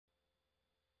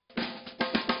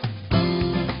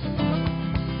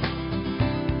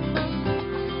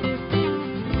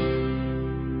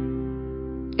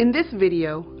In this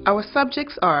video, our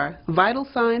subjects are vital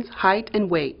signs, height, and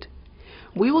weight.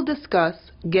 We will discuss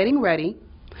getting ready,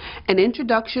 an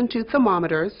introduction to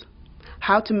thermometers,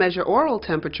 how to measure oral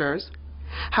temperatures,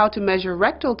 how to measure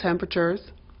rectal temperatures,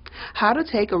 how to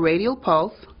take a radial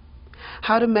pulse,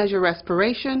 how to measure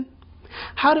respiration,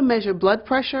 how to measure blood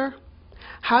pressure,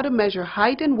 how to measure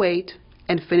height and weight,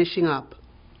 and finishing up.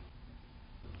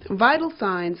 Vital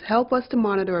signs help us to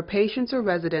monitor a patient's or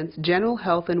resident's general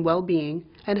health and well-being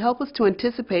and help us to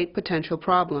anticipate potential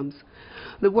problems.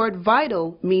 The word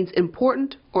vital means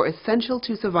important or essential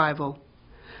to survival.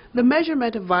 The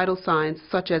measurement of vital signs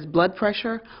such as blood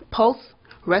pressure, pulse,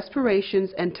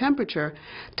 respirations, and temperature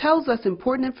tells us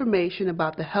important information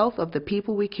about the health of the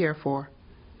people we care for.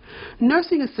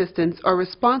 Nursing assistants are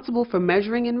responsible for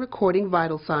measuring and recording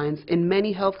vital signs in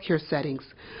many healthcare settings,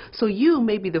 so you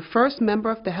may be the first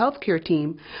member of the healthcare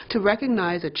team to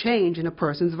recognize a change in a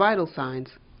person's vital signs.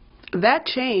 That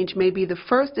change may be the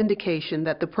first indication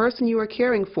that the person you are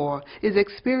caring for is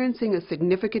experiencing a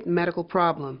significant medical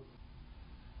problem.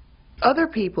 Other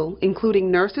people, including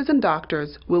nurses and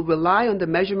doctors, will rely on the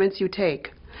measurements you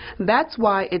take. That's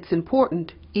why it's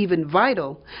important, even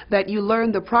vital, that you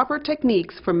learn the proper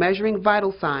techniques for measuring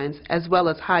vital signs as well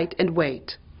as height and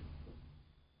weight.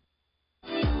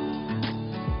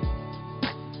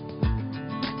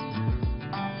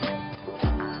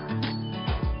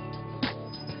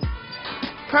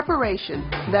 Preparation,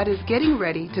 that is getting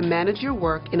ready to manage your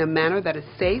work in a manner that is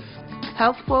safe,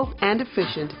 healthful, and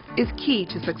efficient, is key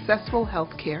to successful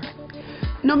health care.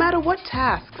 No matter what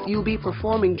tasks you'll be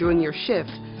performing during your shift,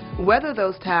 whether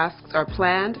those tasks are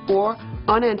planned or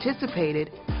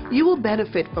unanticipated, you will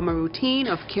benefit from a routine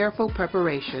of careful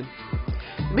preparation.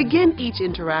 Begin each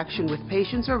interaction with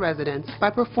patients or residents by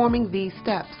performing these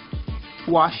steps.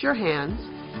 Wash your hands.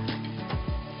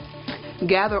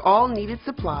 Gather all needed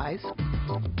supplies.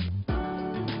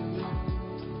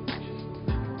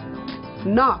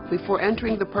 Knock before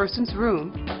entering the person's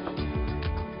room.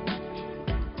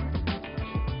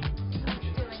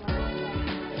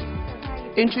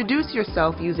 Introduce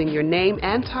yourself using your name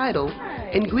and title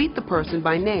and greet the person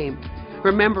by name,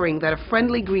 remembering that a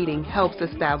friendly greeting helps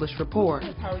establish rapport.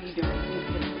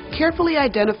 Carefully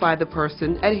identify the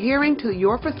person adhering to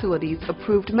your facility's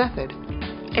approved method.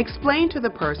 Explain to the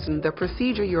person the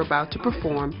procedure you're about to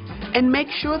perform and make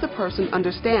sure the person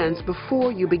understands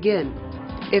before you begin.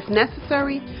 If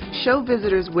necessary, show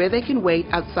visitors where they can wait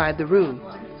outside the room.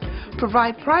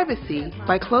 Provide privacy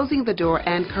by closing the door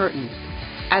and curtains.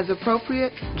 As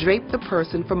appropriate, drape the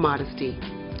person for modesty.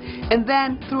 And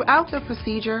then, throughout the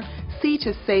procedure, see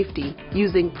to safety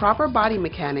using proper body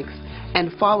mechanics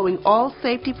and following all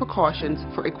safety precautions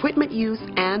for equipment use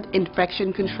and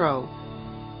infection control.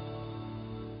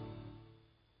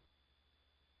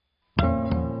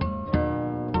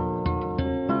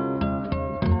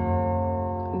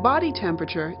 Body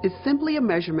temperature is simply a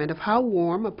measurement of how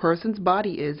warm a person's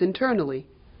body is internally.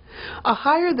 A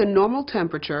higher than normal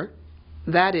temperature,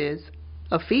 that is,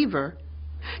 a fever,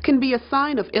 can be a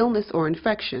sign of illness or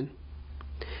infection.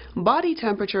 Body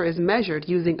temperature is measured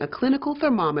using a clinical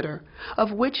thermometer,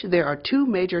 of which there are two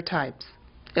major types,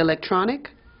 electronic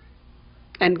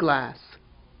and glass.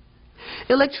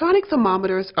 Electronic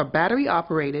thermometers are battery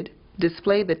operated,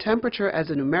 display the temperature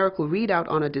as a numerical readout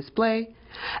on a display,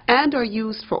 and are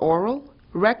used for oral,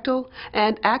 rectal,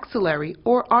 and axillary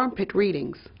or armpit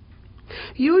readings.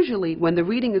 Usually, when the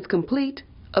reading is complete,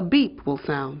 a beep will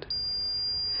sound.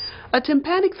 A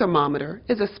tympanic thermometer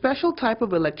is a special type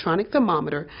of electronic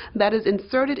thermometer that is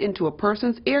inserted into a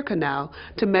person's ear canal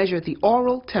to measure the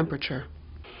oral temperature.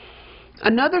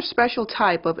 Another special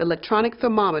type of electronic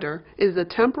thermometer is the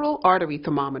temporal artery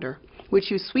thermometer,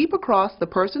 which you sweep across the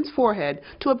person's forehead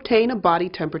to obtain a body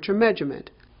temperature measurement.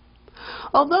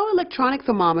 Although electronic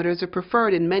thermometers are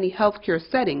preferred in many healthcare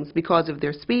settings because of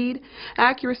their speed,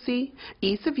 accuracy,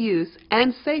 ease of use,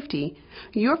 and safety,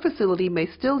 your facility may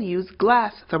still use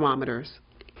glass thermometers.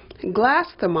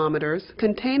 Glass thermometers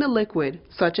contain a liquid,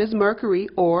 such as mercury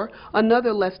or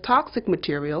another less toxic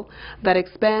material, that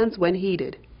expands when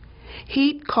heated.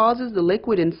 Heat causes the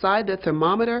liquid inside the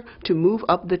thermometer to move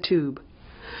up the tube.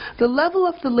 The level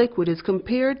of the liquid is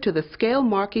compared to the scale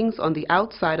markings on the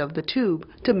outside of the tube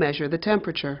to measure the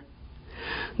temperature.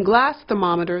 Glass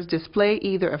thermometers display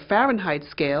either a Fahrenheit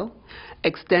scale,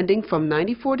 extending from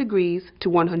 94 degrees to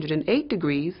 108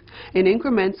 degrees in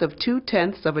increments of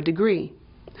 0.2 of a degree,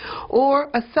 or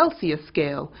a Celsius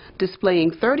scale,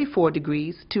 displaying 34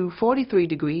 degrees to 43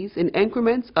 degrees in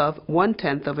increments of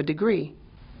 0.1 of a degree.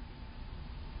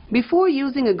 Before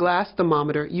using a glass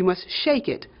thermometer, you must shake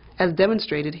it, as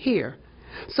demonstrated here.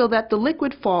 so that the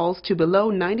liquid falls to below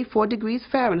 94 degrees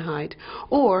Fahrenheit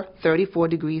or 34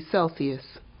 degrees Celsius.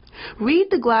 Read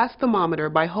the glass thermometer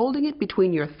by holding it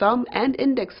between your thumb and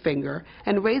index finger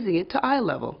and raising it to eye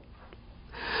level.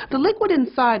 The liquid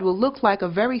inside will look like a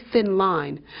very thin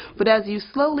line, but as you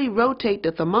slowly rotate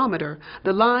the thermometer,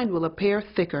 the line will appear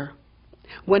thicker.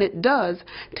 When it does,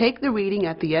 take the reading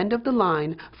at the end of the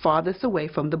line farthest away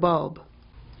from the bulb.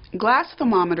 Glass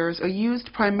thermometers are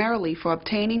used primarily for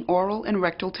obtaining oral and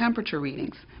rectal temperature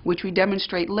readings, which we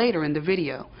demonstrate later in the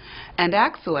video, and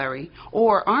axillary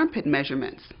or armpit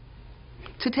measurements.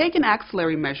 To take an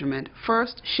axillary measurement,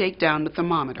 first shake down the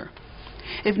thermometer.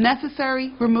 If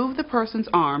necessary, remove the person's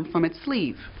arm from its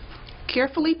sleeve.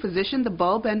 Carefully position the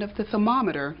bulb end of the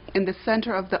thermometer in the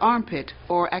center of the armpit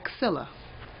or axilla.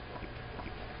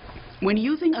 When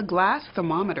using a glass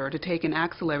thermometer to take an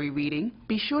axillary reading,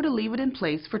 be sure to leave it in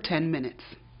place for 10 minutes.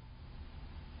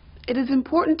 It is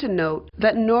important to note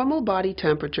that normal body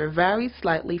temperature varies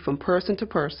slightly from person to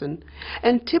person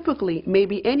and typically may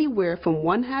be anywhere from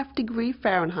 1/2 degree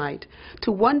Fahrenheit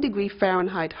to 1 degree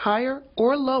Fahrenheit higher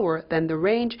or lower than the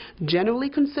range generally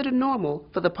considered normal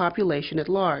for the population at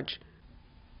large.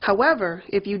 However,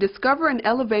 if you discover an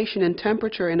elevation in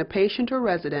temperature in a patient or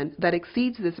resident that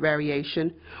exceeds this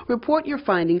variation, report your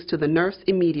findings to the nurse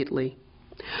immediately.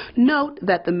 Note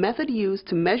that the method used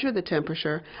to measure the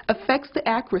temperature affects the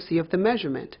accuracy of the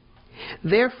measurement.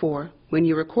 Therefore, when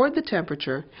you record the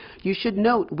temperature, you should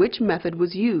note which method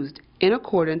was used in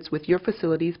accordance with your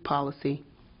facility's policy.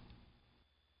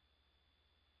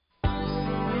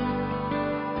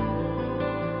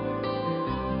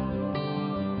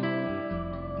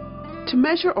 To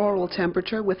measure oral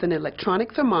temperature with an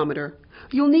electronic thermometer,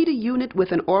 you'll need a unit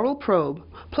with an oral probe,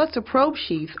 plus a probe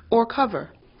sheath or cover.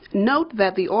 Note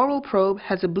that the oral probe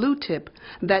has a blue tip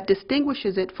that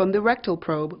distinguishes it from the rectal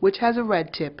probe, which has a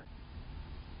red tip.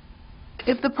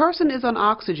 If the person is on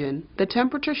oxygen, the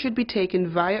temperature should be taken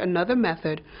via another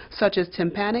method, such as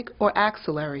tympanic or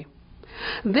axillary.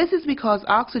 This is because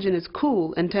oxygen is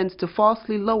cool and tends to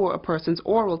falsely lower a person's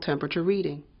oral temperature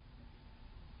reading.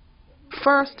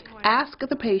 First, ask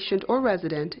the patient or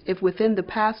resident if within the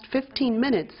past 15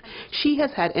 minutes she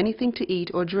has had anything to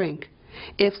eat or drink.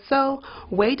 If so,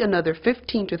 wait another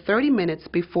 15 to 30 minutes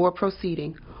before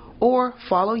proceeding, or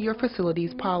follow your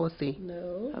facility's policy.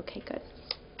 No. Okay, good.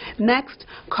 Next,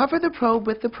 cover the probe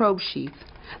with the probe sheath.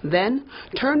 Then,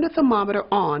 turn the thermometer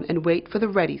on and wait for the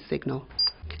ready signal.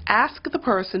 Ask the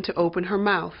person to open her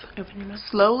mouth. Open your mouth.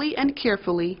 Slowly and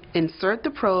carefully insert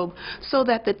the probe so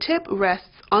that the tip rests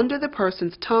under the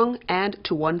person's tongue and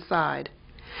to one side.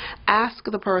 Ask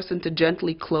the person to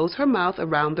gently close her mouth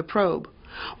around the probe,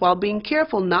 while being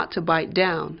careful not to bite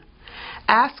down.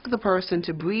 Ask the person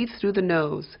to breathe through the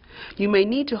nose. You may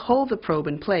need to hold the probe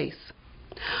in place.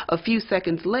 A few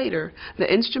seconds later,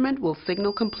 the instrument will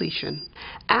signal completion.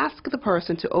 Ask the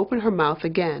person to open her mouth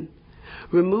again.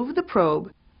 Remove the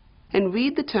probe and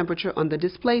read the temperature on the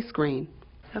display screen.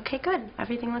 Okay, good.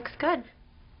 Everything looks good.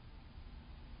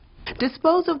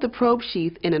 Dispose of the probe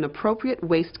sheath in an appropriate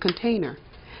waste container.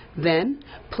 Then,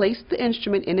 place the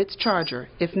instrument in its charger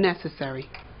if necessary.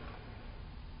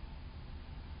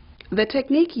 The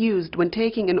technique used when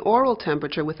taking an oral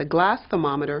temperature with a glass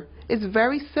thermometer is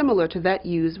very similar to that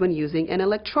used when using an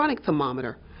electronic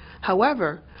thermometer.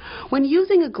 However, when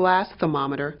using a glass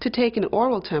thermometer to take an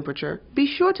oral temperature, be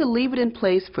sure to leave it in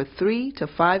place for 3 to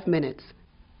 5 minutes.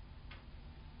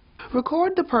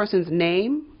 Record the person's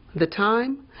name, the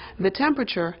time, the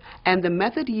temperature, and the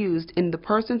method used in the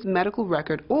person's medical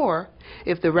record, or,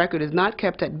 if the record is not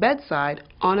kept at bedside,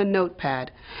 on a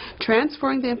notepad,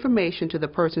 transferring the information to the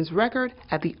person's record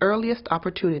at the earliest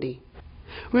opportunity.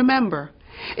 Remember,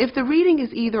 if the reading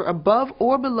is either above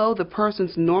or below the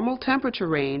person's normal temperature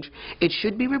range, it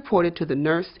should be reported to the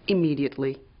nurse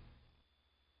immediately.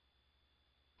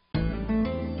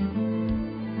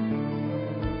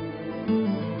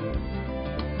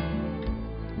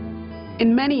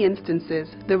 In many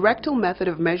instances, the rectal method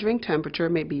of measuring temperature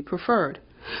may be preferred,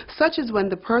 such as when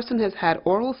the person has had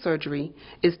oral surgery,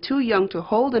 is too young to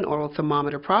hold an oral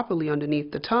thermometer properly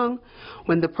underneath the tongue,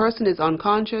 when the person is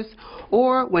unconscious,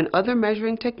 or when other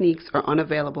measuring techniques are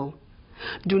unavailable.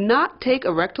 Do not take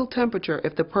a rectal temperature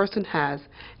if the person has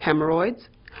hemorrhoids,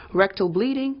 rectal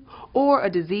bleeding, or a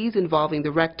disease involving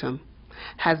the rectum,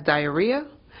 has diarrhea,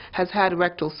 has had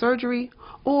rectal surgery,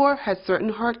 or has certain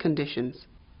heart conditions.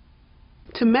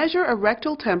 To measure a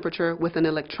rectal temperature with an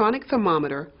electronic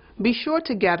thermometer, be sure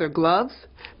to gather gloves,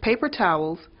 paper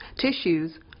towels,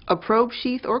 tissues, a probe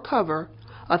sheath or cover,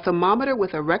 a thermometer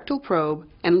with a rectal probe,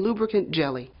 and lubricant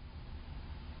jelly.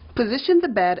 Position the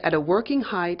bed at a working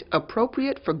height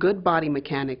appropriate for good body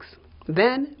mechanics.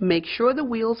 Then, make sure the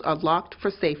wheels are locked for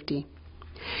safety.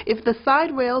 If the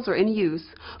side rails are in use,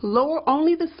 lower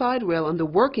only the side rail on the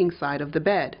working side of the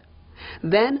bed.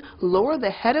 Then, lower the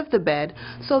head of the bed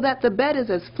so that the bed is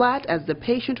as flat as the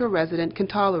patient or resident can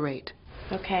tolerate.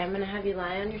 Okay, I'm going to have you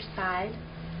lie on your side.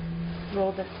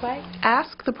 Roll this way.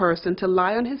 Ask the person to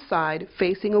lie on his side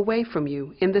facing away from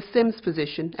you in the Sims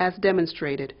position as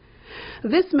demonstrated.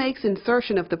 This makes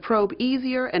insertion of the probe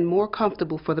easier and more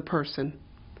comfortable for the person.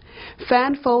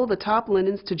 Fan fold the top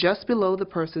linens to just below the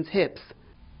person's hips.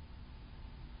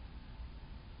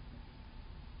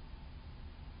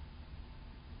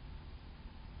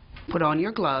 Put on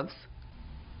your gloves.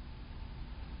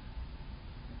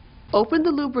 Open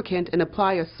the lubricant and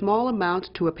apply a small amount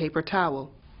to a paper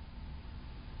towel.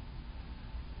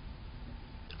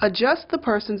 Adjust the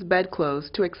person's bedclothes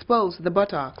to expose the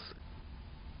buttocks.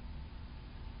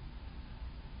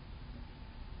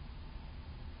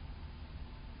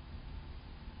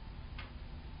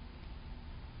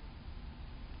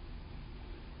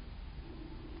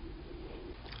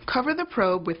 Cover the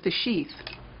probe with the sheath.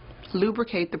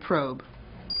 Lubricate the probe.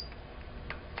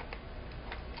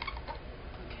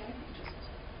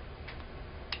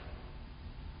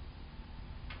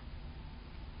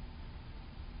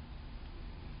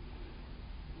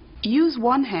 Use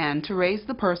one hand to raise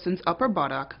the person's upper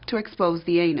buttock to expose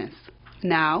the anus.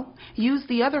 Now, use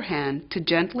the other hand to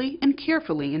gently and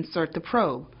carefully insert the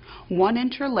probe, 1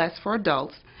 inch or less for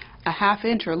adults, a ½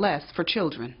 inch or less for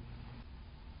children.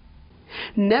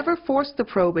 Never force the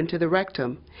probe into the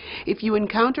rectum. If you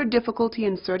encounter difficulty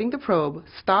inserting the probe,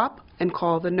 stop and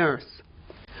call the nurse.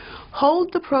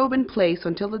 Hold the probe in place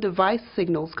until the device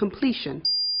signals completion.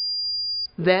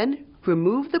 Then,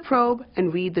 remove the probe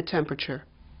and read the temperature.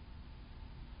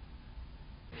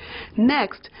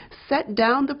 Next, set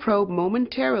down the probe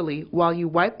momentarily while you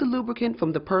wipe the lubricant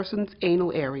from the person's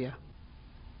anal area.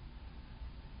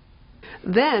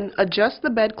 Then, adjust the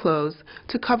bedclothes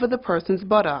to cover the person's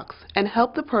buttocks and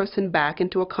help the person back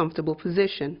into a comfortable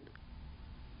position.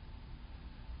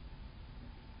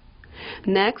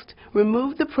 Next,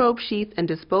 remove the probe sheath and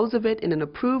dispose of it in an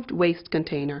approved waste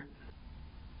container.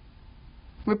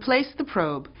 Replace the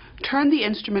probe. Turn the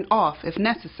instrument off if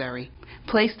necessary.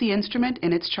 Place the instrument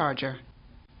in its charger.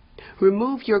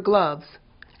 Remove your gloves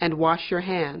and wash your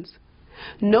hands.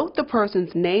 Note the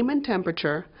person's name and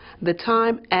temperature, the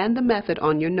time and the method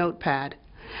on your notepad.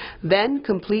 Then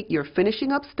complete your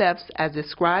finishing up steps as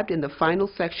described in the final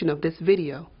section of this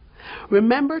video.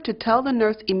 Remember to tell the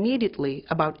nurse immediately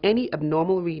about any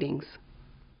abnormal readings.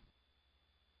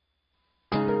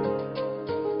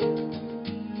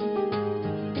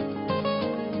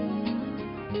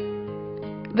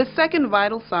 The second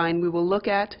vital sign we will look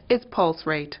at is pulse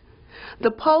rate.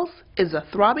 The pulse is a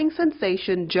throbbing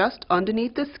sensation just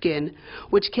underneath the skin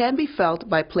which can be felt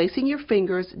by placing your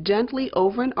fingers gently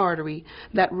over an artery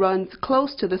that runs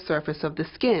close to the surface of the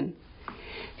skin.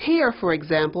 Here, for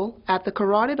example, at the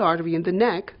carotid artery in the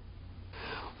neck,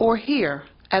 or here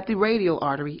at the radial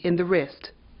artery in the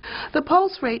wrist. The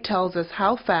pulse rate tells us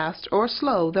how fast or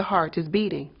slow the heart is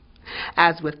beating.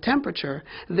 As with temperature,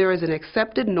 there is an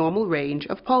accepted normal range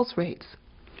of pulse rates.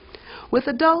 With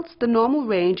adults, the normal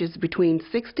range is between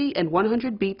 60 and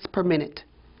 100 beats per minute.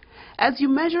 As you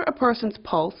measure a person's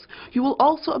pulse, you will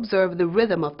also observe the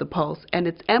rhythm of the pulse and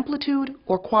its amplitude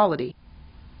or quality.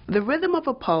 The rhythm of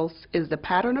a pulse is the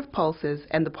pattern of pulses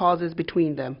and the pauses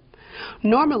between them.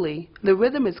 Normally, the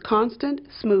rhythm is constant,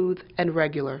 smooth, and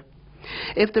regular.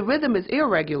 If the rhythm is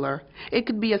irregular, it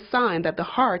could be a sign that the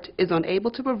heart is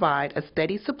unable to provide a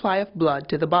steady supply of blood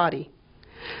to the body.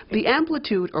 The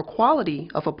amplitude or quality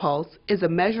of a pulse is a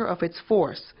measure of its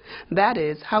force, that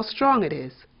is, how strong it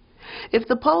is. If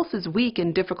the pulse is weak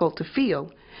and difficult to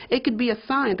feel, it could be a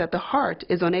sign that the heart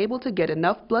is unable to get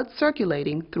enough blood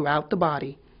circulating throughout the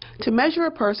body. To measure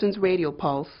a person's radial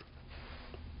pulse,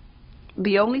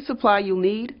 the only supply you'll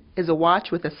need is a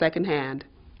watch with a second hand.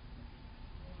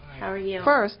 How are you?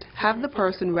 First, have the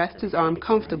person rest his arm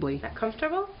comfortably. Is that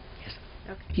comfortable? Yes.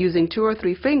 Okay. Using 2 or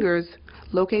 3 fingers,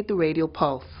 locate the radial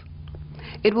pulse.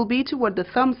 It will be toward the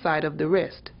thumb side of the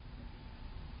wrist.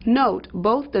 Note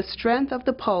both the strength of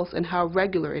the pulse and how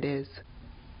regular it is.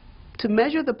 To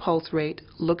measure the pulse rate,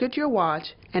 look at your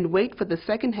watch and wait for the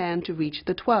second hand to reach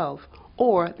the 12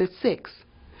 or the 6.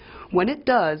 When it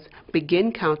does,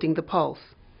 begin counting the pulse.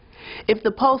 If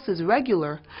the pulse is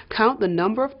regular, count the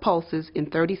number of pulses in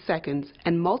 30 seconds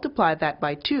and multiply that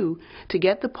by 2 to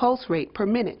get the pulse rate per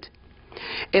minute.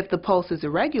 If the pulse is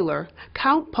irregular,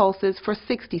 count pulses for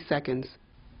 60 seconds.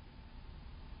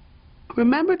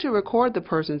 Remember to record the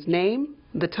person's name,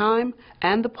 the time,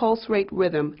 and the pulse rate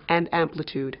rhythm and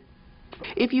amplitude.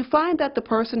 If you find that the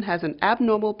person has an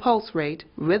abnormal pulse rate,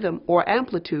 rhythm, or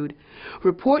amplitude,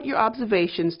 report your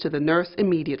observations to the nurse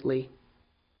immediately.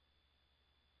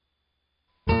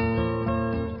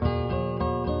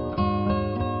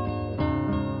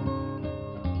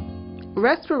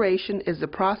 Respiration is the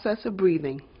process of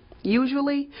breathing.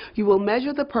 Usually, you will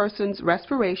measure the person's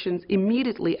respirations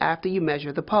immediately after you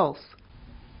measure the pulse.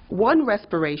 1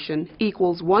 respiration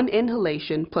equals 1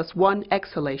 inhalation plus 1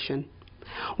 exhalation.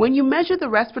 When you measure the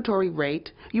respiratory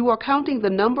rate, you are counting the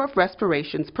number of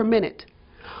respirations per minute.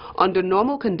 Under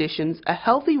normal conditions, a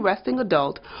healthy resting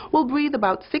adult will breathe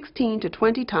about 16 to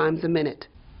 20 times a minute.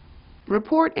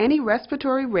 Report any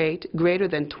respiratory rate greater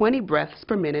than 20 breaths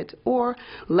per minute or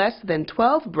less than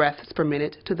 12 breaths per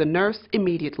minute to the nurse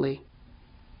immediately.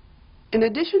 In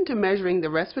addition to measuring the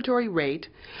respiratory rate,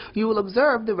 you will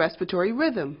observe the respiratory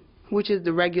rhythm, which is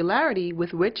the regularity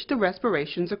with which the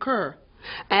respirations occur,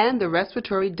 and the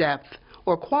respiratory depth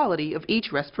or quality of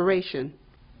each respiration.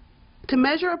 To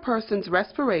measure a person's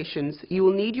respirations, you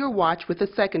will need your watch with the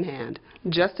second hand,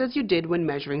 just as you did when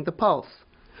measuring the pulse.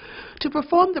 To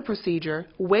perform the procedure,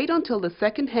 wait until the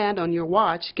second hand on your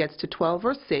watch gets to 12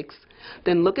 or 6,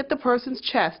 then look at the person's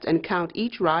chest and count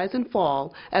each rise and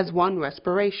fall as 1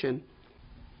 respiration.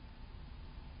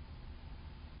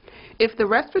 If the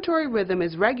respiratory rhythm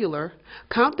is regular,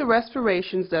 count the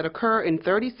respirations that occur in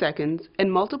 30 seconds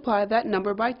and multiply that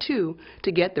number by 2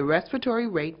 to get the respiratory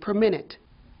rate per minute.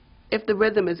 If the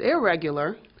rhythm is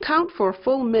irregular, count for a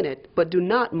full minute but do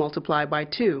not multiply by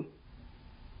 2.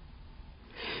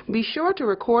 Be sure to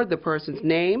record the person's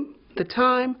name, the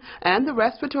time, and the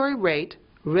respiratory rate,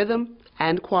 rhythm,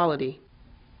 and quality.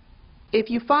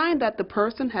 If you find that the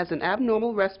person has an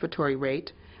abnormal respiratory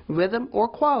rate, rhythm, or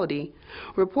quality,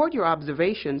 report your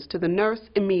observations to the nurse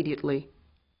immediately.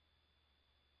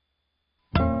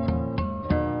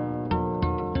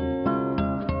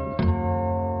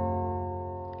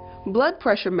 Blood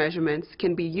pressure measurements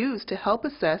can be used to help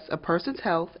assess a person's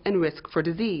health and risk for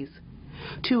disease.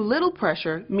 Too little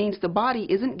pressure means the body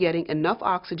isn't getting enough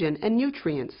oxygen and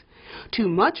nutrients. Too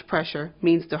much pressure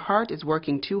means the heart is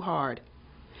working too hard.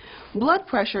 Blood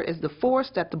pressure is the force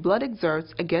that the blood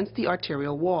exerts against the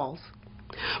arterial walls.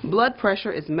 Blood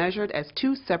pressure is measured as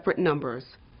 2 separate numbers.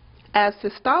 As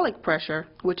systolic pressure,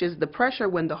 which is the pressure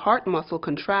when the heart muscle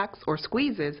contracts or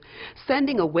squeezes,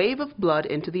 sending a wave of blood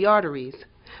into the arteries,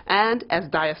 and as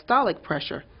diastolic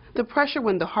pressure, the pressure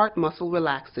when the heart muscle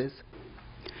relaxes.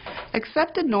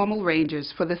 Accepted normal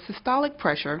ranges for the systolic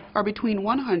pressure are between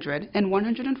 100 and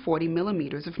 140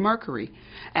 millimeters of mercury,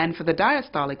 and for the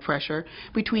diastolic pressure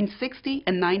between 60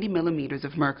 and 90 millimeters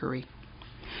of mercury.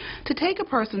 To take a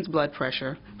person's blood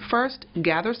pressure, first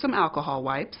gather some alcohol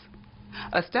wipes,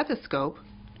 a stethoscope,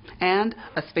 and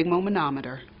a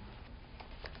sphygmomanometer.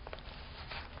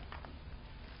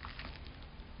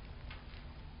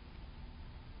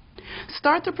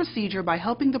 Start the procedure by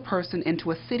helping the person into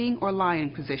a sitting or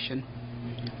lying position.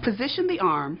 Position the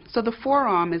arm so the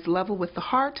forearm is level with the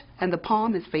heart and the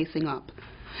palm is facing up.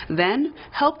 Then,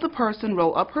 help the person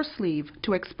roll up her sleeve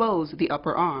to expose the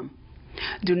upper arm.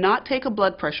 Do not take a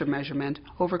blood pressure measurement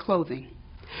over clothing.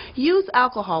 Use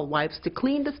alcohol wipes to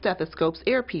clean the stethoscope's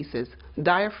earpieces,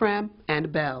 diaphragm,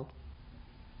 and bell.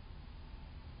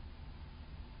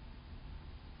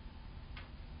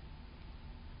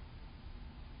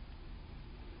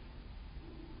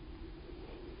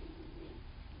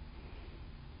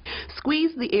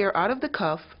 Squeeze the air out of the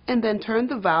cuff and then turn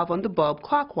the valve on the bulb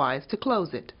clockwise to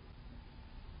close it.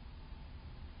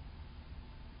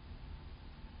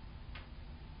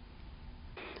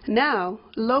 Now,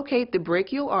 locate the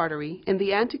brachial artery in the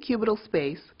antecubital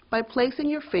space by placing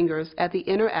your fingers at the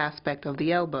inner aspect of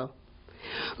the elbow.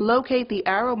 Locate the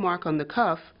arrow mark on the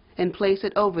cuff and place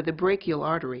it over the brachial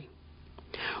artery.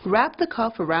 Wrap the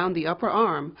cuff around the upper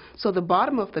arm so the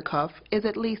bottom of the cuff is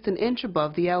at least an inch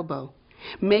above the elbow.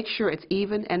 Make sure it's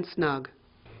even and snug.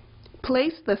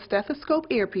 Place the stethoscope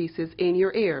earpieces in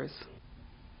your ears.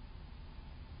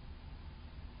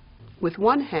 With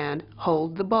one hand,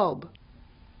 hold the bulb.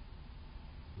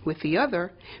 With the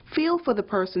other, feel for the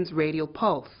person's radial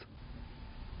pulse.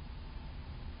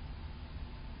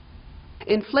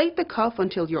 Inflate the cuff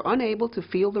until you're unable to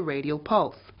feel the radial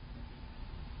pulse.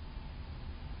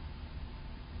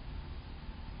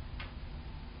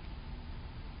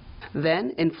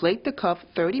 Then inflate the cuff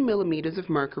 30 millimeters of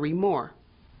mercury more.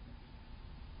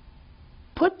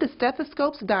 Put the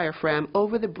stethoscope's diaphragm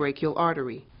over the brachial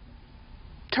artery.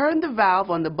 Turn the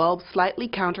valve on the bulb slightly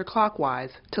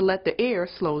counterclockwise to let the air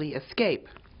slowly escape.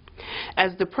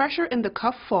 As the pressure in the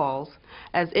cuff falls,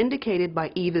 as indicated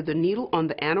by either the needle on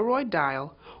the aneroid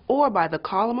dial or by the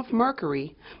column of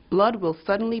mercury, blood will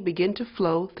suddenly begin to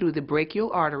flow through the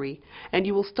brachial artery and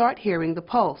you will start hearing the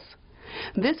pulse.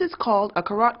 This is called a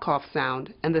Korotkov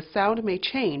sound, and the sound may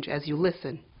change as you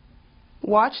listen.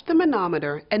 Watch the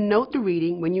manometer and note the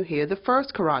reading when you hear the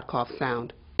first Korotkov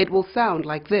sound. It will sound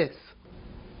like this.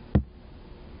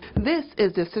 This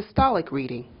is the systolic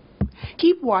reading.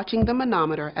 Keep watching the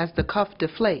manometer as the cuff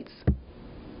deflates.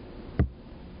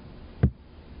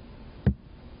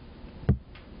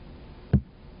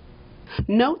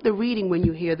 Note the reading when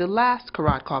you hear the last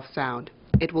Korotkov sound.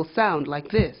 It will sound like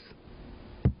this.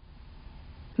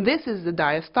 This is the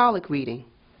diastolic reading.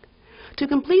 To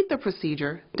complete the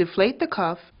procedure, deflate the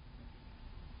cuff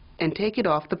and take it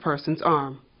off the person's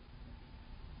arm.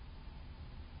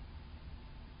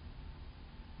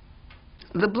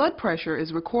 The blood pressure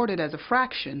is recorded as a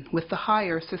fraction, with the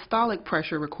higher systolic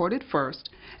pressure recorded first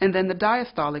and then the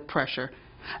diastolic pressure,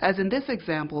 as in this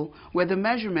example where the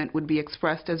measurement would be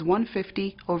expressed as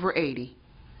 150/80.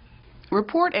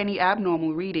 Report any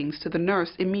abnormal readings to the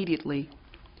nurse immediately.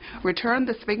 Return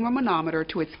the sphygmomanometer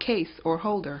to its case or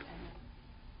holder.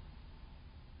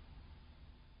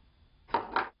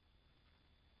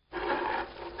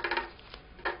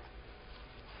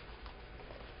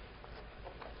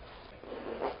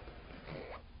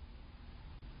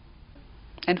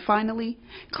 And finally,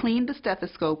 clean the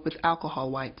stethoscope with alcohol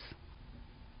wipes.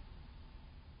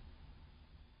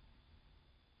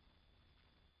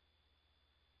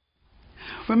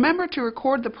 Remember to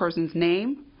record the person's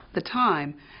name, the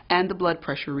time, and the blood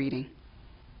pressure reading.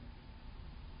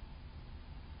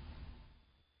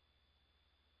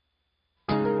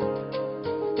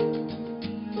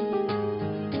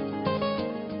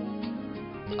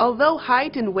 Although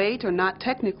height and weight are not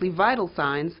technically vital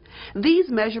signs, these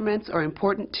measurements are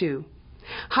important too.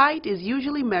 Height is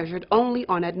usually measured only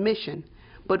on admission,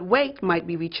 but weight might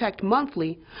be rechecked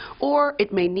monthly, or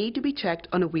it may need to be checked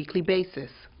on a weekly basis.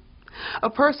 A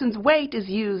person's weight is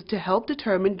used to help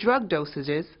determine drug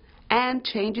dosages, and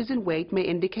changes in weight may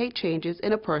indicate changes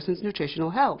in a person's nutritional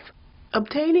health.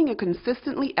 Obtaining a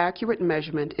consistently accurate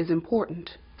measurement is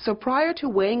important. So prior to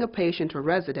weighing a patient or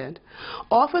resident,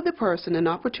 offer the person an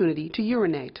opportunity to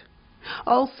urinate.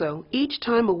 Also, each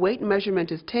time a weight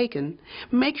measurement is taken,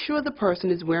 make sure the person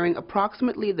is wearing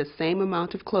approximately the same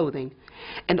amount of clothing,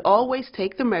 and always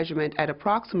take the measurement at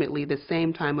approximately the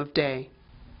same time of day.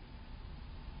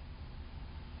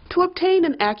 To obtain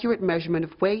an accurate measurement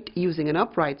of weight using an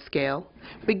upright scale,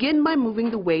 begin by moving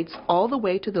the weights all the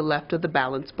way to the left of the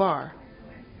balance bar.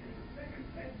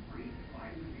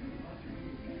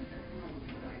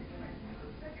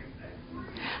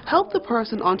 Help the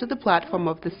person onto the platform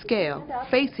of the scale,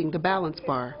 facing the balance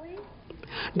bar.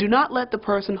 Do not let the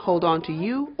person hold on to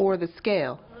you or the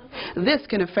scale. This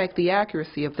can affect the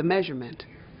accuracy of the measurement.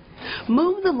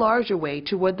 Move the larger weight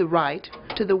toward the right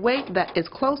to the weight that is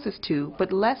closest to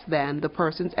but less than the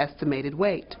person's estimated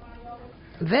weight.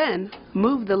 Then,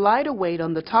 move the lighter weight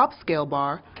on the top scale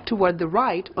bar toward the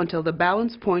right until the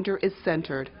balance pointer is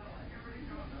centered.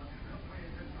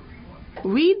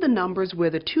 Read the numbers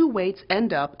where the two weights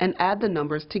end up and add the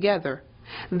numbers together.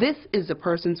 This is the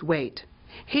person's weight,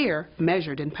 here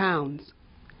measured in pounds.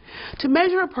 To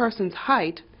measure a person's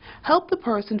height, help the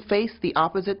person face the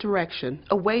opposite direction,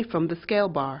 away from the scale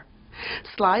bar.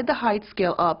 Slide the height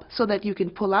scale up so that you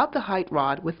can pull out the height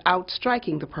rod without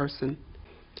striking the person.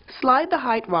 Slide the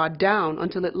height rod down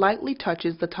until it lightly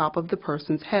touches the top of the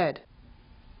person's head.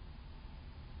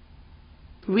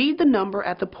 Read the number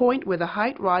at the point where the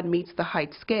height rod meets the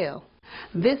height scale.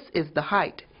 This is the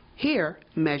height, here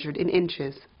measured in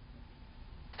inches.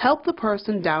 Help the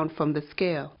person down from the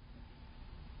scale.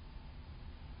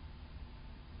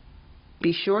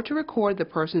 Be sure to record the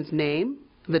person's name,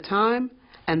 the time,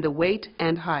 and the weight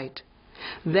and height.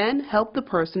 Then help the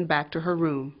person back to her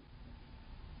room.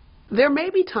 There may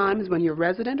be times when your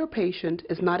resident or patient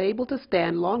is not able to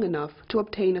stand long enough to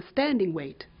obtain a standing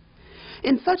weight.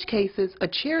 In such cases, a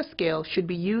chair scale should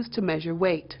be used to measure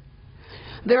weight.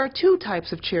 There are two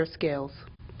types of chair scales.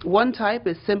 One type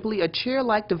is simply a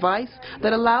chair-like device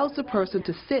that allows the person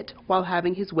to sit while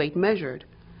having his weight measured.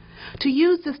 To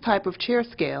use this type of chair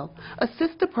scale,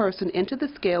 assist the person into the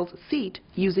scale's seat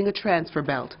using a transfer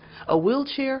belt, a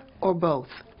wheelchair, or both.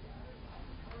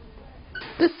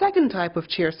 The second type of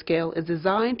chair scale is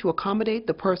designed to accommodate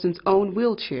the person's own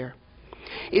wheelchair.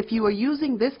 If you are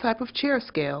using this type of chair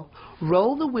scale,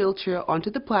 roll the wheelchair onto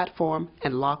the platform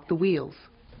and lock the wheels.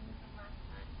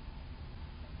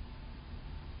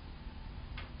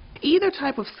 Either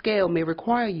type of scale may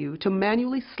require you to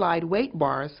manually slide weight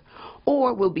bars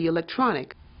or will be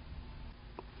electronic.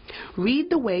 Read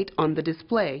the weight on the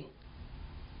display.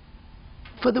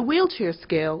 For the wheelchair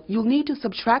scale, you'll need to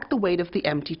subtract the weight of the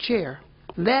empty chair.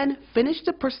 Then finish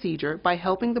the procedure by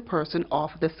helping the person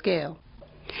off the scale.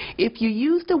 If you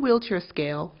use the wheelchair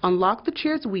scale, unlock the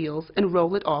chair's wheels and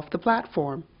roll it off the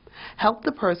platform. Help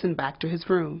the person back to his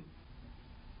room.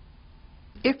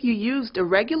 If you used a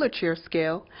regular chair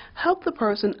scale, help the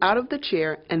person out of the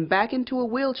chair and back into a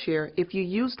wheelchair if you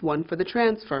used one for the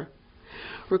transfer.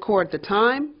 Record the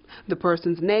time, the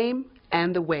person's name,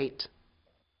 and the weight.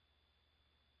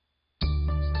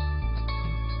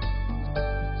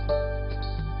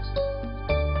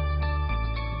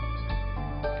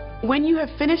 When you have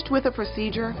finished with a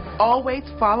procedure, always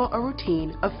follow a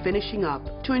routine of finishing up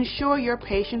to ensure your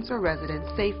patient's or resident's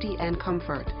safety and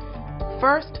comfort.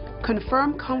 First,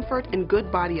 confirm comfort and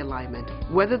good body alignment,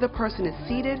 whether the person is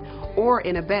seated or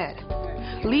in a bed.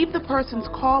 Leave the person's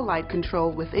call light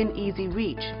control within easy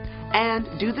reach, and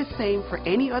do the same for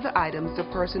any other items the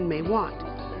person may want,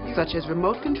 such as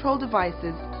remote control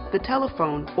devices, the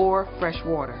telephone, or fresh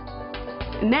water.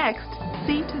 Next,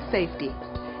 see to safety.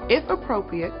 If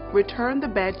appropriate, return the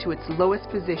bed to its lowest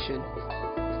position.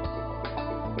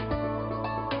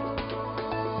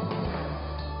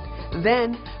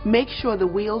 Then, make sure the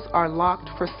wheels are locked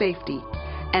for safety,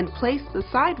 and place the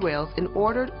side rails in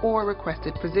ordered or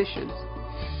requested positions.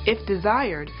 If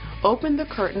desired, open the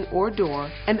curtain or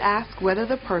door and ask whether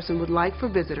the person would like for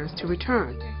visitors to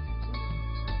return.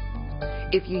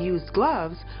 If you used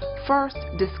gloves, first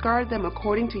discard them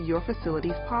according to your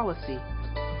facility's policy.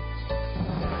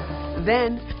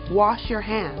 Then, wash your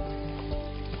hands.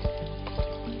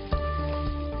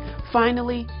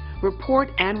 Finally, report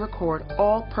and record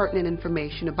all pertinent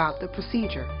information about the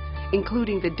procedure,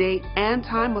 including the date and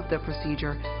time of the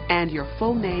procedure and your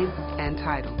full name and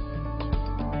title.